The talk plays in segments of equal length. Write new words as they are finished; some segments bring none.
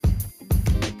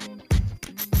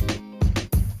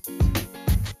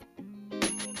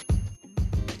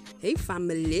Hey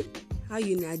family, how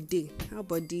you na day? How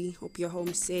body? Hope you're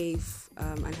home safe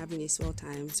and having a swell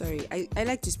time. Sorry, I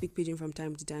like to speak pidgin from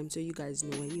time to time, so you guys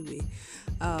know anyway.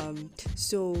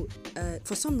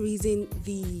 For some reason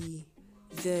the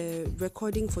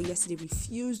recording for yesterday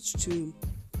refused to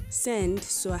send,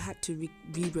 so I had to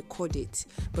re-record it.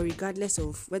 But regardless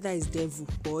of whether it's devil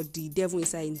or the devil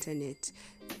inside internet,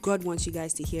 God wants you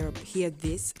guys to hear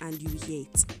this and you hear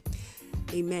it.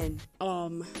 Amen.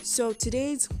 So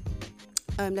today's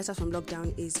letter from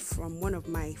lockdown is from one of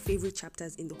my favorite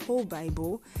chapters in the whole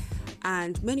Bible,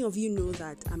 and many of you know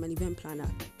that I'm an event planner,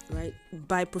 right,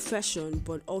 by profession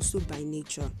but also by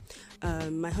nature.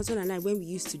 My husband and I, when we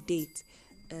used to date,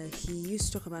 he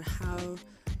used to talk about how,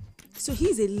 so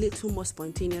he's a little more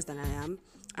spontaneous than I am.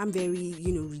 I'm very,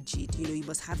 rigid. You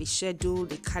must have a schedule,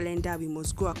 a calendar. We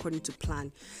must go according to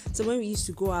plan. So when we used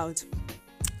to go out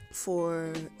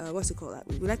for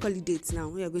we like call it dates now,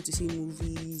 we are going to see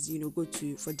movies, go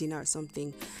to for dinner or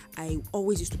something, I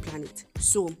always used to plan it.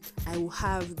 So I will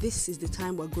have, this is the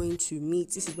time we're going to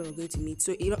meet, this is where we're going to meet.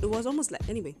 So it was almost like,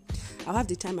 anyway, I'll have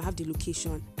the time, I have the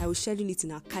location, I will schedule it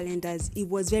in our calendars. It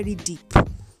was very deep,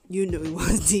 it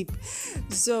was deep.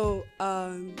 So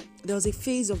there was a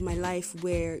phase of my life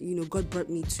where God brought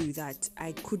me to that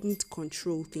I couldn't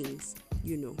control things.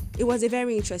 It was a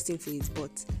very interesting phase,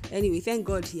 but anyway, thank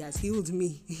God he has healed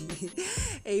me.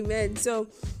 Amen. So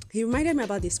he reminded me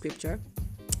about this scripture,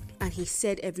 and he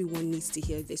said everyone needs to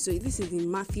hear this. So this is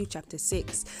in Matthew chapter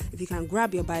 6. If you can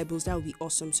grab your Bibles, that would be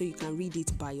awesome, so you can read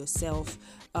it by yourself.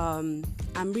 I'm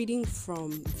reading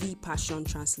from the Passion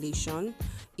Translation.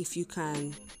 If you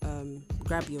can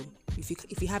grab your,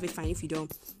 if you have it, fine. If you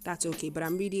don't, that's okay. But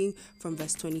I'm reading from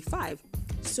verse 25.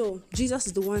 So Jesus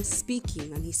is the one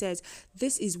speaking, and he says,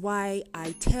 "This is why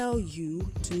I tell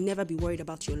you to never be worried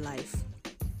about your life.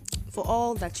 For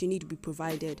all that you need to be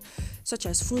provided, such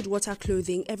as food, water,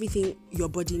 clothing, everything your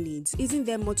body needs. Isn't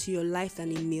there more to your life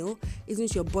than a meal?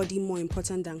 Isn't your body more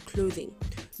important than clothing?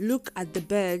 Look at the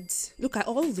birds. Look at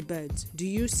all the birds. Do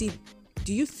you think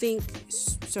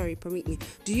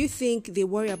they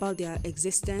worry about their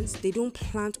existence? They don't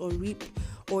plant or reap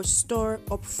or store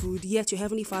up food, yet your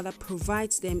heavenly Father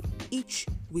provides them each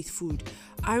with food.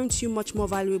 Aren't you much more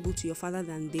valuable to your Father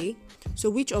than they? So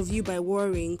which of you by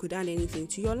worrying could add anything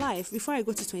to your life?" Before I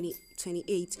go to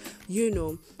 28,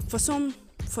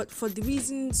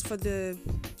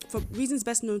 for reasons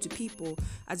best known to people,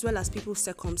 as well as people's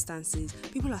circumstances,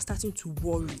 people are starting to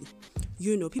worry.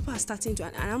 People are starting to,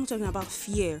 and I'm talking about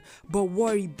fear, but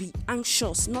worry, be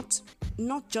anxious, not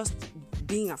just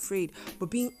being afraid,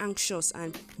 but being anxious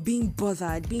and being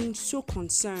bothered, being so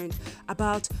concerned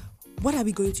about, what are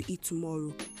we going to eat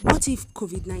tomorrow? What if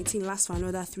COVID-19 lasts for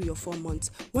another 3 or 4 months?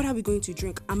 What are we going to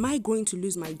drink? Am I going to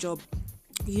lose my job?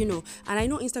 And I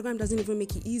know Instagram doesn't even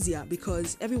make it easier,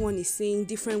 because everyone is saying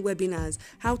different webinars,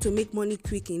 how to make money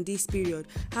quick in this period,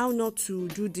 how not to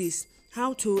do this,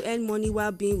 how to earn money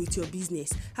while being with your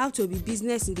business, how to be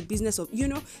business in the business of, it's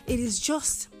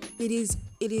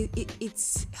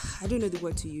I don't know the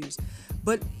word to use,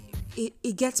 but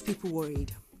it gets people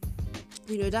worried.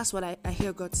 That's what I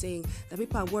hear God saying, that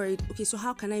people are worried. Okay, so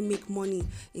how can I make money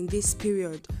in this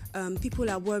period? People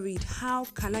are worried, how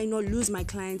can I not lose my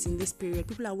clients in this period?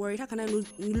 People are worried, how can I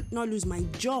not lose my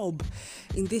job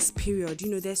in this period?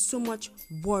 There's so much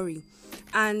worry.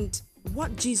 And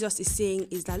what Jesus is saying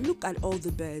is that, look at all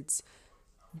the birds.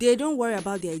 They don't worry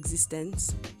about their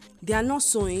existence. They are not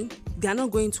sowing. They are not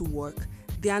going to work.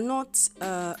 They are not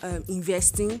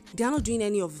investing. They are not doing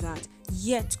any of that.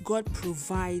 Yet God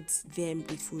provides them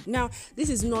with food. Now, this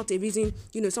is not a reason,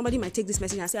 somebody might take this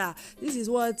message and say, this is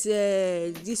what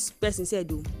this person said,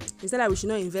 do. Instead that we should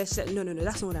not invest. No,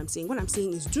 that's not what I'm saying. What I'm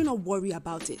saying is, do not worry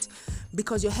about it,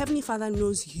 because your heavenly Father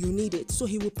knows you need it. So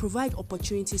he will provide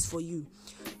opportunities for you.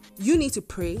 You need to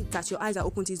pray that your eyes are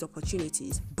open to these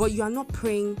opportunities, but you are not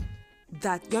praying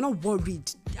that, you're not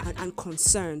worried and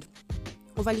concerned,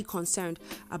 overly concerned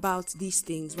about these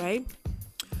things, right?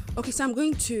 Okay, so I'm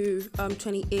going to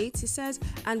 28. It says,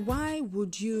 and why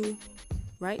would you,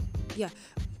 right? Yeah.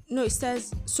 No, it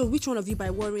says, so which one of you by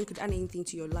worrying could add anything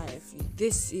to your life?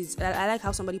 This is, I like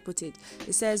how somebody put it.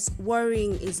 It says,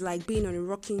 worrying is like being on a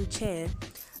rocking chair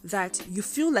that you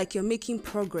feel like you're making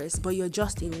progress, but you're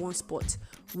just in one spot.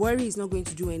 Worry is not going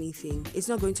to do anything. It's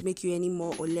not going to make you any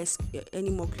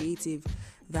more creative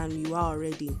than you are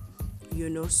already.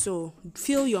 So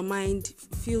fill your mind,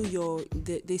 fill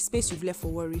the space you've left for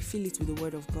worry, fill it with the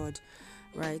word of God,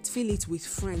 right? Fill it with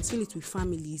friends, fill it with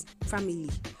family,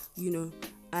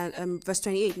 and verse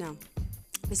 28 now.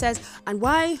 It says, and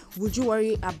why would you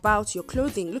worry about your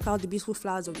clothing? Look at all the beautiful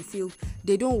flowers of the field.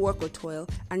 They don't work or toil,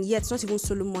 and yet not even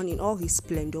Solomon in all his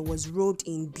splendor was robed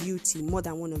in beauty more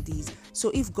than one of these.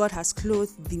 So if God has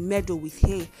clothed the meadow with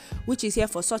hay, which is here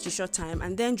for such a short time,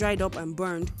 and then dried up and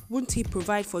burned, wouldn't he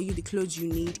provide for you the clothes you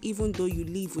need, even though you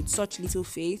live with such little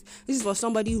faith? This is for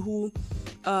somebody who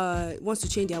wants to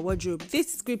change their wardrobe.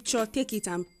 This scripture, take it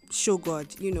and show God.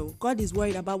 God is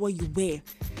worried about what you wear.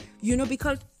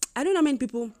 Because I don't know many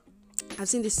people. I've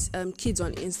seen these kids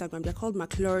on Instagram. They're called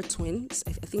McClure twins.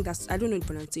 I think I don't know the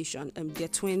pronunciation. They're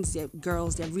twins. They're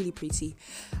girls. They're really pretty,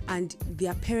 and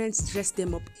their parents dress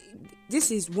them up.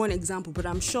 This is one example, but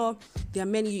I'm sure there are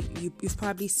many you've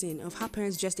probably seen of how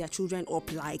parents dress their children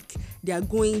up like they're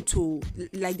going to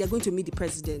meet the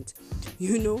president,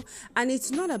 And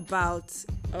it's not about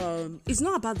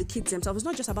the kids themselves. It's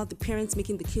not just about the parents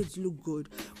making the kids look good,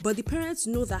 but the parents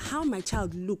know that how my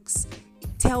child looks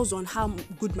tells on how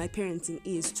good my parenting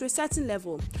is to a certain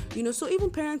level, so even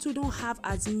parents who don't have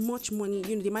as much money,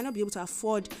 they might not be able to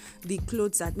afford the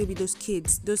clothes that maybe the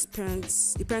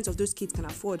parents of those kids can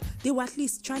afford. They will at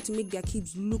least try to make their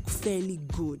kids look fairly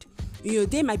good.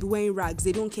 They might be wearing rags,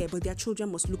 they don't care, but their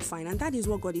children must look fine. And that is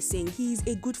what God is saying. He is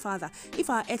a good father.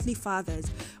 If our earthly fathers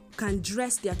can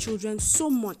dress their children so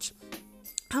much,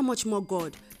 how much more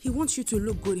God? He wants you to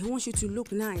look good. He wants you to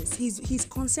look nice. He's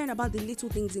concerned about the little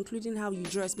things, including how you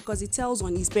dress, because it tells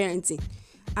on his parenting.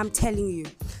 I'm telling you,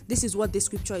 this is what the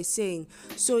scripture is saying.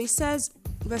 So it says,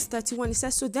 verse 31, it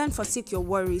says, so then forsake your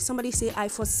worries. Somebody say, I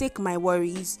forsake my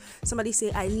worries. Somebody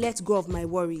say, I let go of my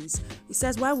worries. It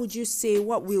says, why would you say,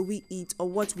 what will we eat, or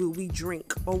what will we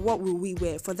drink, or what will we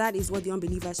wear? For that is what the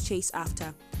unbelievers chase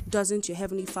after. Doesn't your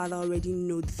heavenly Father already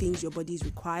know the things your bodies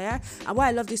require? And why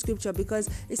I love this scripture, because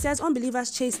it says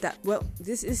unbelievers chase that. Well,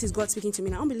 this is God speaking to me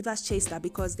now. Unbelievers chase that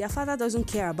because their Father doesn't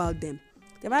care about them.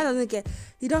 Their Father doesn't care.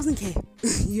 He doesn't care,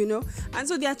 And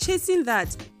so they are chasing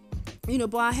that,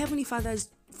 but our heavenly Father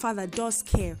does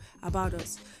care about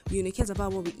us. He cares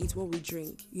about what we eat, what we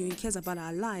drink. He cares about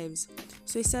our lives.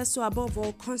 So it says, so above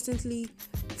all, constantly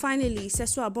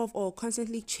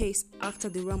chase after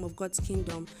the realm of God's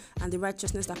kingdom and the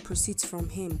righteousness that proceeds from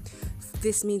him.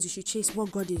 This means you should chase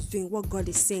what God is doing, what God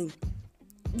is saying.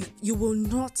 You will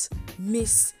not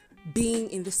miss being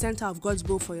in the center of God's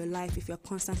will for your life if you're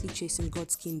constantly chasing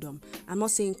God's kingdom. I'm not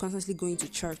saying constantly going to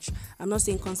church. I'm not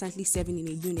saying constantly serving in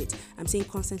a unit. I'm saying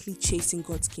constantly chasing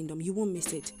God's kingdom. You won't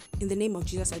miss it. In the name of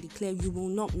Jesus, I declare you will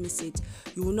not miss it.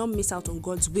 You will not miss out on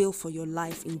God's will for your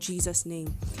life in Jesus'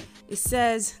 name. It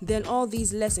says, then all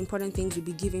these less important things will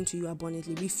be given to you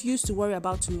abundantly. Refuse to worry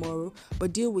about tomorrow,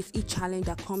 but deal with each challenge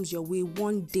that comes your way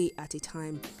one day at a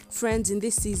time. Friends, in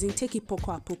this season, take it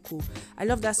poco a poco. I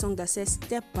love that song that says,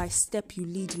 step by step you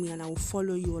lead me and I will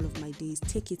follow you all of my days.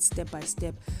 Take it step by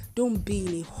step. Don't be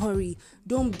in a hurry.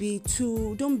 Don't be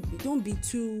too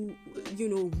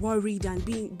worried and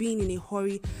being in a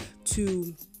hurry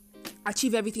to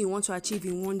achieve everything you want to achieve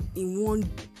in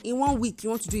one week. You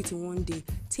want to do it in one day.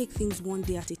 Take things one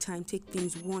day at a time. Take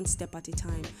things one step at a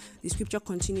time. The scripture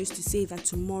continues to say that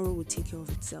tomorrow will take care of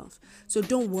itself. So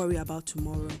don't worry about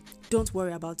tomorrow. Don't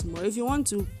worry about tomorrow. If you want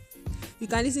to, you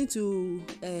can listen to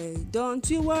Don't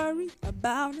You Worry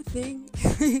About a Thing.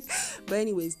 But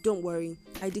anyways, don't worry.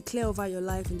 I declare over your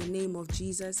life in the name of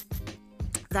Jesus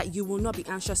that you will not be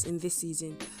anxious in this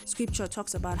season. Scripture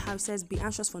talks about how it says, be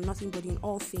anxious for nothing, but in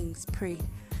all things pray.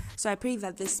 So I pray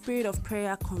that the spirit of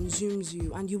prayer consumes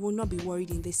you and you will not be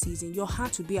worried in this season. Your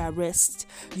heart will be at rest.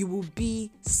 You will be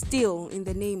still in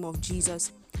the name of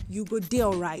Jesus. You go there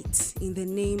all right in the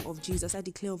name of Jesus. I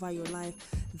declare over your life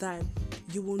that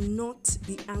you will not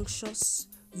be anxious.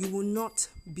 You will not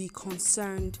be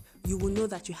concerned. You will know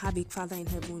that you have a Father in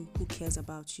heaven who cares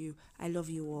about you. I love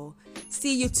you all.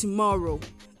 See you tomorrow.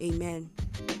 Amen.